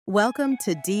Welcome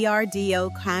to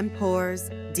DRDO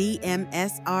Kanpur's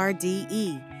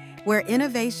DMSRDE, where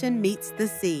innovation meets the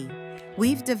sea.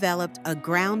 We've developed a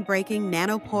groundbreaking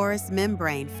nanoporous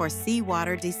membrane for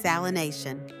seawater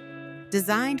desalination.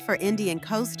 Designed for Indian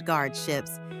Coast Guard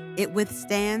ships, it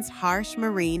withstands harsh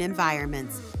marine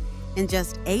environments. In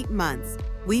just 8 months,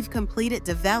 we've completed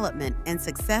development and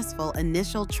successful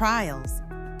initial trials.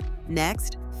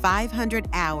 Next, 500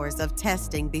 hours of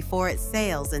testing before it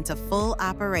sails into full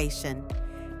operation.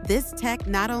 This tech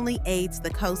not only aids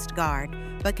the Coast Guard,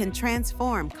 but can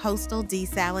transform coastal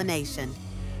desalination,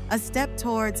 a step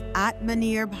towards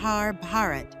Atmanirbhar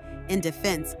Bharat in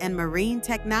defense and marine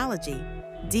technology.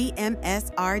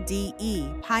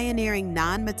 DMSRDE, pioneering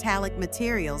non-metallic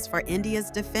materials for India's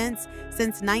defense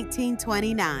since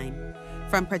 1929.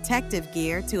 From protective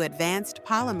gear to advanced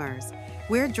polymers,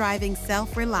 we're driving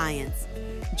self-reliance.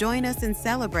 Join us in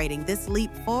celebrating this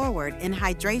leap forward in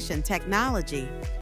hydration technology.